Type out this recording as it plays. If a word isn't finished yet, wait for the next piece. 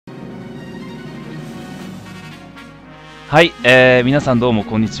はい、皆さんどうも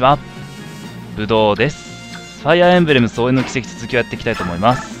こんにちは。ぶどうです。ファイアーエムブレム蒼炎の軌跡続きをやっていきたいと思い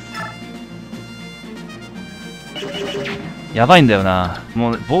ます。やばいんだよな。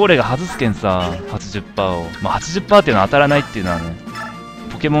もう、ボーレが外すけんさ、80% を。まあ、80% っていうのは当たらないっていうのはね、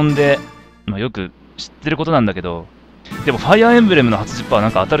ポケモンで、まあ、よく知ってることなんだけど、でも、ファイアーエムブレムの 80% はな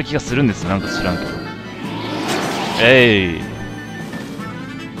んか当たる気がするんですよ。なんか知らんけど。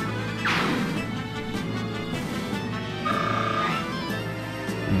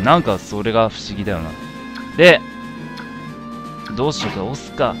なんかそれが不思議だよな。で、どうしようか、押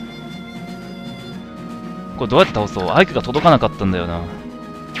すか。これどうやって倒そう。アイクが届かなかったんだよな。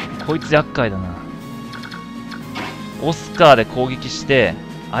こいつ厄介だな。オスカーで攻撃して、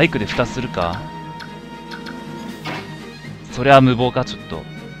アイクで蓋するか。そりゃ無謀か、ちょっと。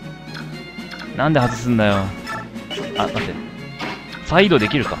なんで外すんだよ。あ、待って。再移動で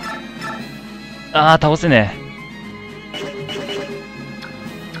きるか。あー、倒せねえ。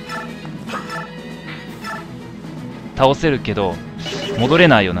倒せるけど、戻れ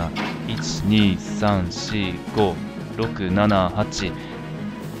ないよな。1、2、3、4、5、6、7、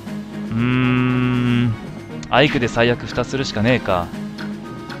8。アイクで最悪蓋するしかねえか。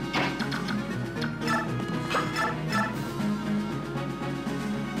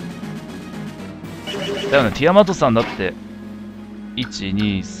だよね、ティアマトさんだって、1、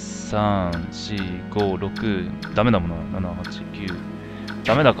2、3、4、5、6、ダメだもんな。7、8、9。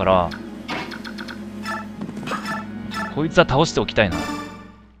ダメだから、こいつは倒しておきたいな。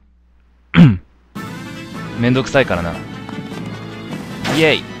めんどくさいからな。イ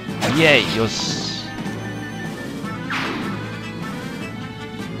エイイエイ、よし。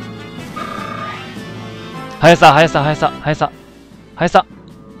速さ速さ速さ速さ速さ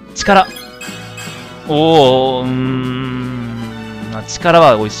力。おー、まあ、力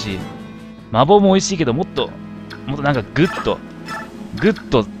は美味しい。魔法も美味しいけど、もっとなんかグッ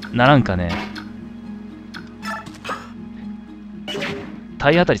とならんかね。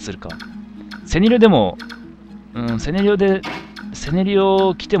体当たりするか。セニリオでも、セニリ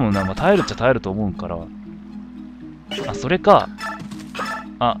オ来てもな、まあ、耐えるっちゃ耐えると思うから。あ、それか。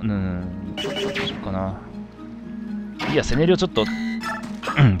あ、どうしようかな。いや、セネリオちょっと、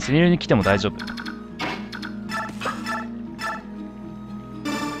セネリオに来ても大丈夫。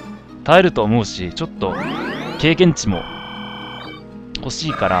耐えると思うし、ちょっと、経験値も欲し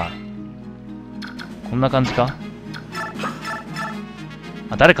いから、こんな感じか。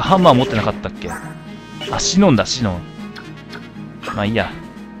あ、誰かハンマー持ってなかったっけ。あ、シノンだ、シノン。まあいいや。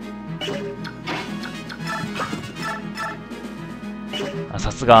あ、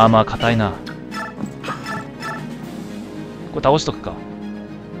さすがアーマー硬いな。これ倒しとくか。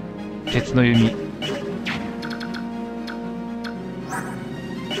鉄の弓。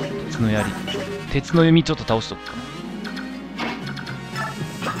鉄の槍。鉄の弓ちょっと倒しとくか。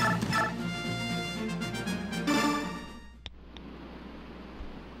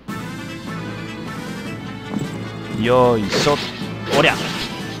よいしょ。おりゃ。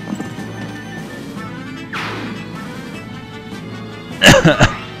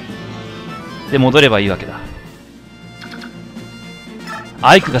で、戻ればいいわけだ。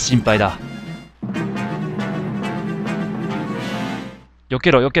アイクが心配だ。避け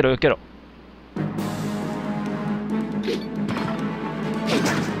ろ、避けろ、避けろ。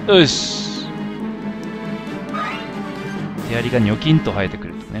よし。手槍がニョキンと生えてく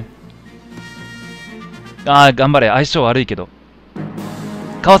るとね。ああ、頑張れ。相性悪いけど。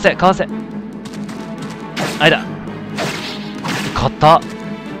かわせ、かわせ。あいだ。硬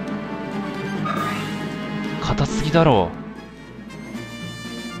すぎだろう。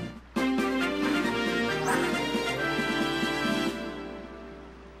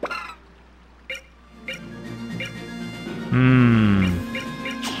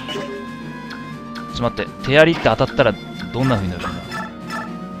ちょっと待って。手槍って当たったらどんな風になるんだ。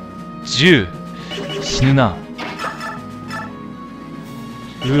10。死ぬな。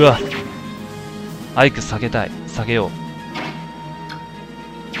うわ。アイク下げたい。下げよう。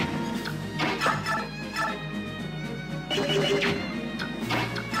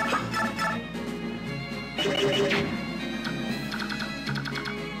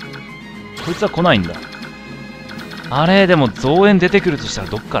こいつは来ないんだ。あれ、でも増援出てくるとしたら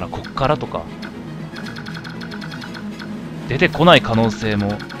どっから、こっからとか。出てこない可能性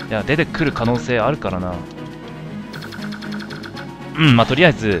も、いや、出てくる可能性あるからな。まあ、とりあ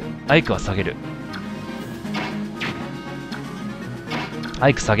えず、アイクは下げる。ア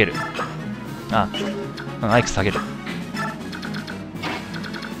イク下げる。あ、アイク下げる。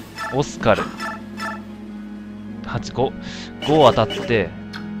オスカル。8、5。5当たって、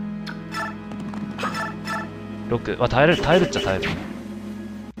6。耐えるっちゃ耐える。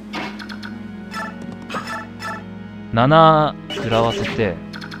7食らわせて、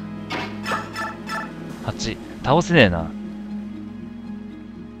8。倒せねえな。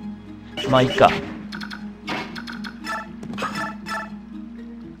まあいいか。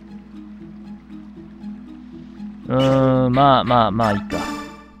まあいいか。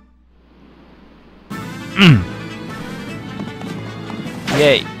イ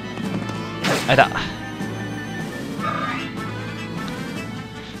ェイ。あれだ。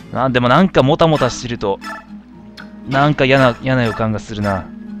でもなんかもたもたしてると、なんか嫌な予感がするな。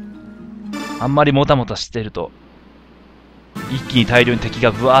あんまりもたもたしてると、一気に大量に敵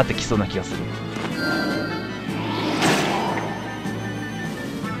がブワーって来そうな気がする。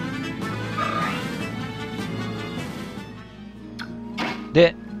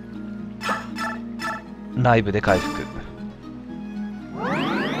で、ライブで回復。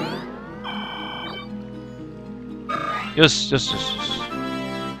よし。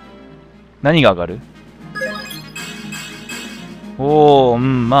何が上がる？おー、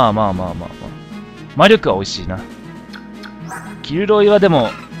まあ。魔力は美味しいな。キルロイはでも、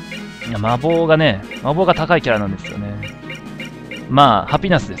魔法が高いキャラなんですよね。まあ、ハ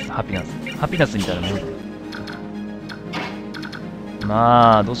ピナスです、ハピナスみたいなもんだよ。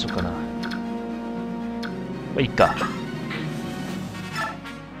まあ、どうしようかな。いいか。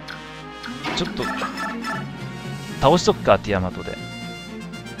ちょっと、倒しとくか、ティアマトで。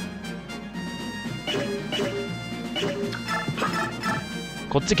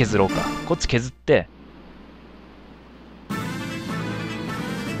こっち削ろうか。こっち削って。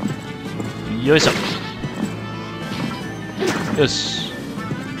よいしょ。よし。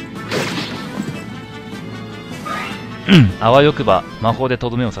あわよくば魔法でと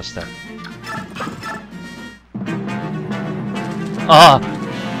どめを刺したい。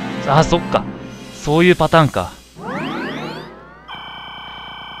そっか。そういうパターンか。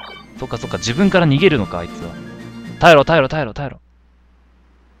そっか。自分から逃げるのか、あいつは。耐えろ。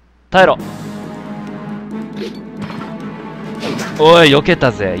おい、避け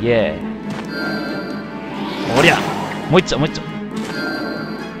たぜ、イエーイ。おりゃ、もう一丁。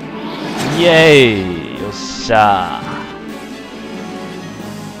イエーイ、よっしゃ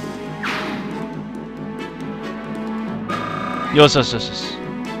ー。よし。守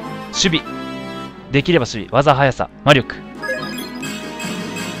備。できれば守備。技速さ。魔力。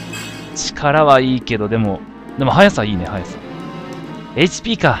力はいいけど、でも速さいいね、速さ。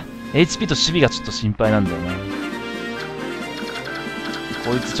HP か。HP と守備がちょっと心配なんだよな。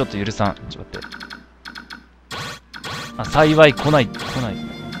こいつちょっと許さん。ちょっと待って。幸い来ない。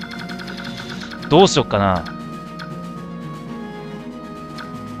どうしよっかな。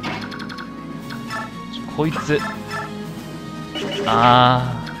こいつ。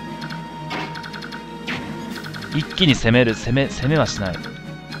一気に攻めはしない。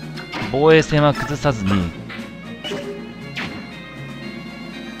防衛線は崩さずに。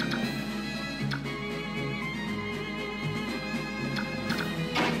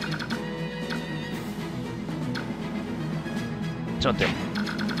ちょっと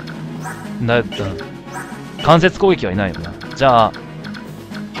待って。間接攻撃はいないよな。じゃあ、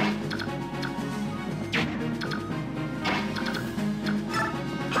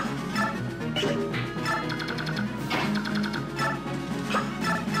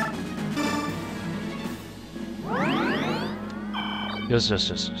よし。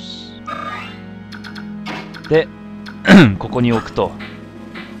で、ここに置くと。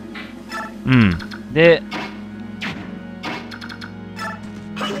で、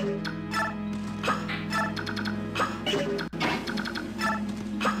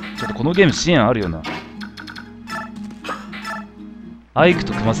ちょっとこのゲーム支援あるよな。アイク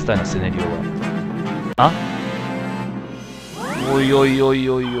と組ませたいな、セネリオは。おい。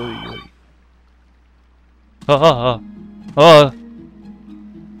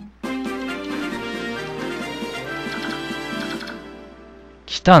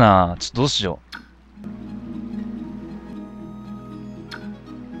来たな。ちょっとどうしよ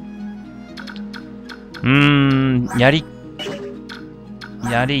う。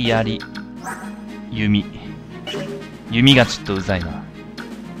弓がちょっとうざいな。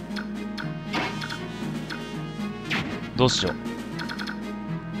どうしよ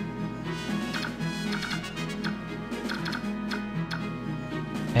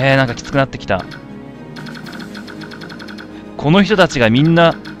う。なんかきつくなってきた。この人たちがみん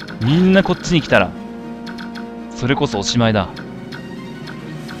なこっちに来たら、それこそおしまいだ。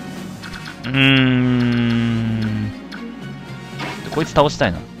こいつ倒した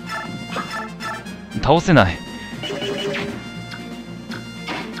いな。倒せない。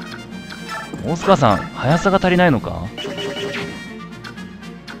大塚さん、速さが足りないのか？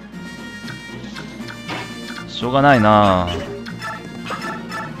しょうがないな。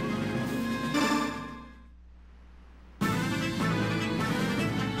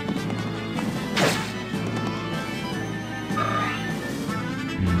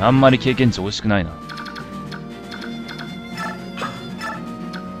あんまり経験値美味しくないな。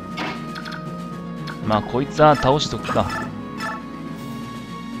まあこいつは倒しとくか。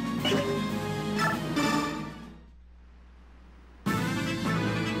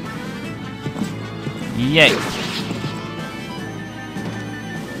イエイ。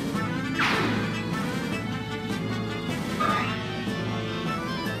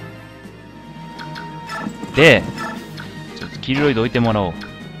でちょっと黄色いどいてもらおう。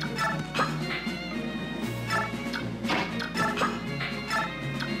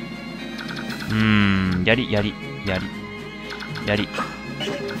やり。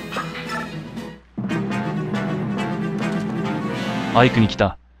アイクに来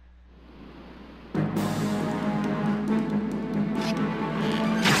た。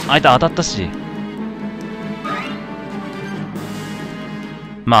あいた、当たったし。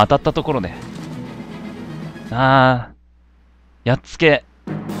まあ当たったところで。やっつけ。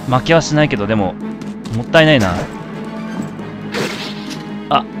負けはしないけど、でも、もったいないな。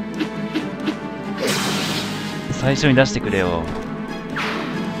あ、最初に出してくれよ。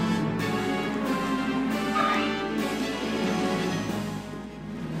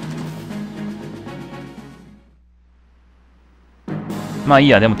まあいい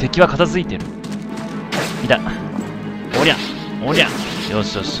や、でも敵は片付いてる。いた。おりゃ。よ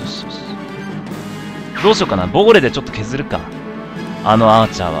し。どうしようかな。ボーレでちょっと削るか。アー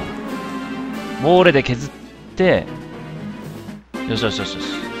チャーは。ボーレで削って、よし。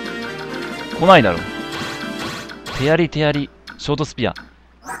来ないだろう。手槍。ショートスピア。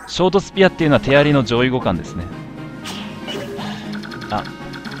ショートスピアっていうのは手槍の上位互換ですね。あ。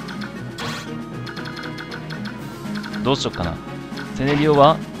どうしよっかな。セネリオ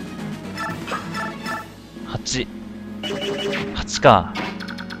は8か。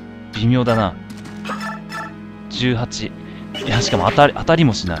微妙だな。18。いや、しかも当たり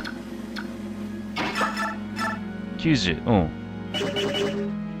もしない。90。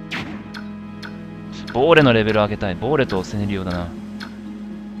ボーレのレベル上げたい。ボーレとセネリオだな。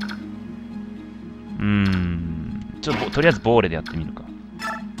とりあえずボーレでやってみるか。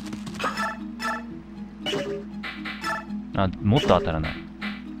もっと当たらない。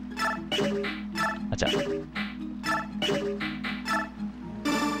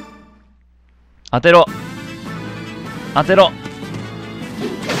当てろ。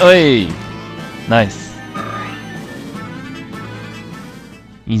おい。ナイス。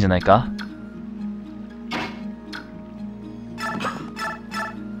いいんじゃないか。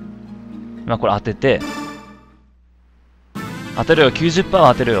まあこれ当てて。当てるよ。90%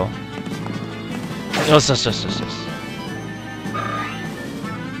 は当てるよ。よし。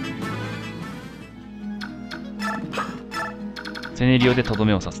セネリオでとど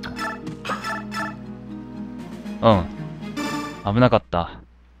めを刺すと。危なかった。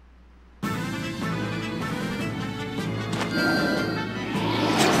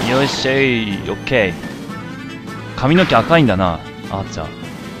よっしゃい。オッケー。髪の毛赤いんだな、アーチャー。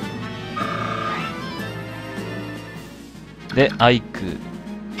で、アイク。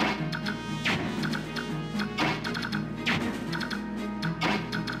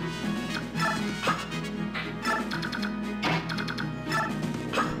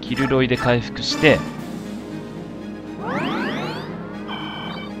キルロイで回復して、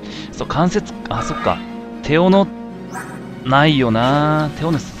そう、関節、そっか。手斧の、ないよな。手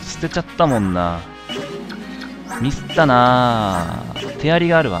斧捨てちゃったもんな。ミスったな。手槍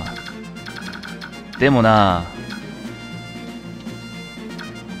があるわ。でもな、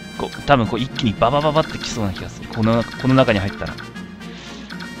多分一気にババババってきそうな気がする。この中に入ったら。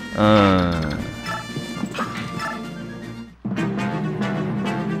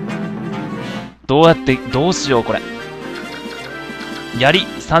どうしよう、これ。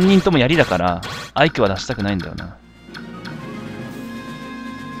3人とも槍だから、アイクは出したくないんだよな。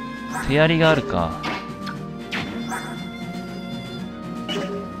手槍があるか。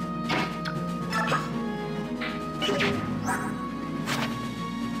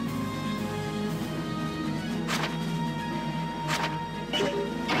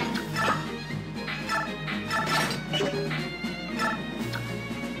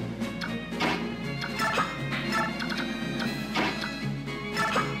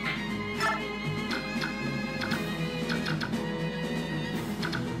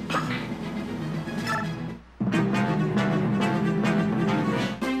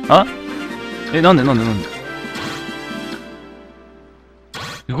え、なんで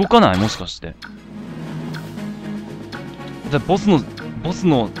動かないもしかして。ボス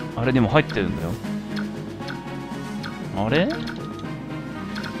の、あれにも入ってるんだよ。あれ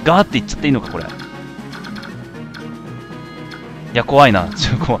ガーっていっちゃっていいのか、これ。いや、怖いな。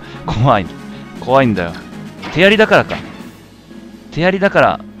怖いんだよ。手やりだからか。手やりだか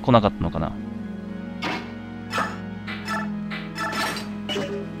ら来なかったのかな。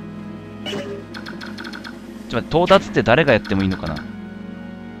到達って誰がやってもいいのかな。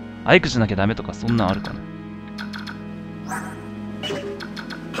アイクじゃなきゃダメとか、そんなんあるかな。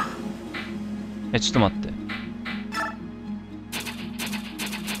ちょっと待って。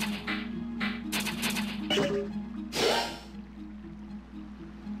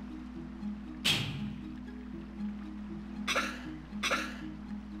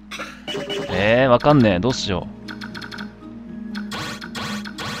わかんねえ。どうしよう。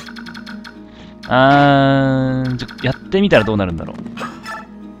やってみたらどうなるんだろう。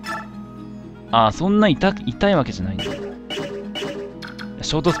そんな痛いわけじゃないんだ。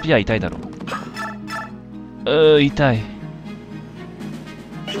ショートスピア痛いだろう。痛い。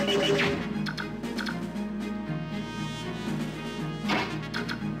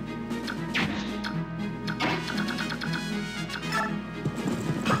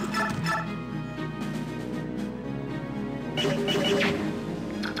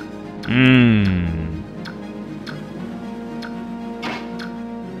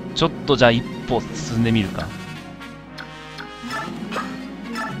ちょっとじゃあ一歩進んでみるか。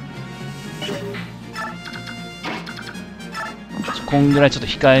こんぐらいちょっと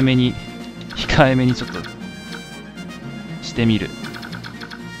控えめにちょっとしてみる。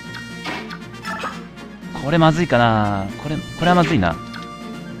これまずいかな。これはまずいな。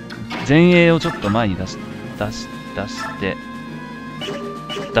前衛をちょっと前に出し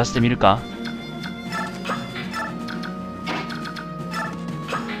てみるか。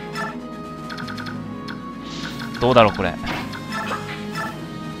どうだろうこれ。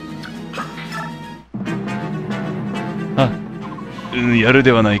やる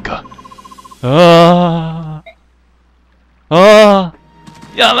ではないか。や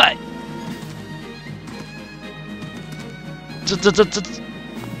ばい。じ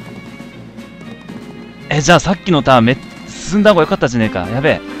ゃあさっきのターン進んだ方がよかったじゃねえか。や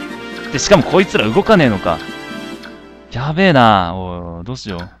べえ。で、しかもこいつら動かねえのか。やべえな。どうし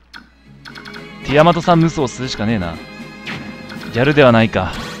よう。ティアマトさん無双するしかねえな。やるではない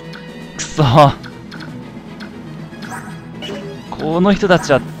か。くそー。この人た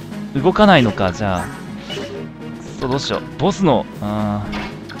ちは動かないのか。じゃあどうしよう。ボスの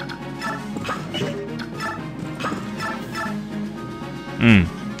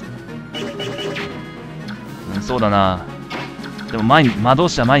そうだな。でも魔導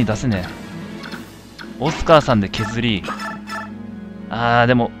士は前に出せねえ。オスカーさんで削り。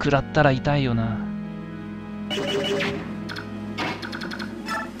でも食らったら痛いよな。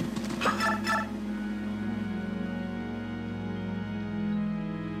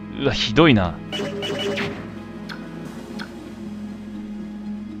うわ、ひどいな。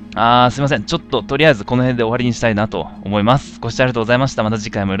すいません。ちょっととりあえずこの辺で終わりにしたいなと思います。ご視聴ありがとうございました。また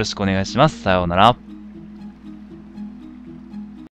次回もよろしくお願いします。さようなら。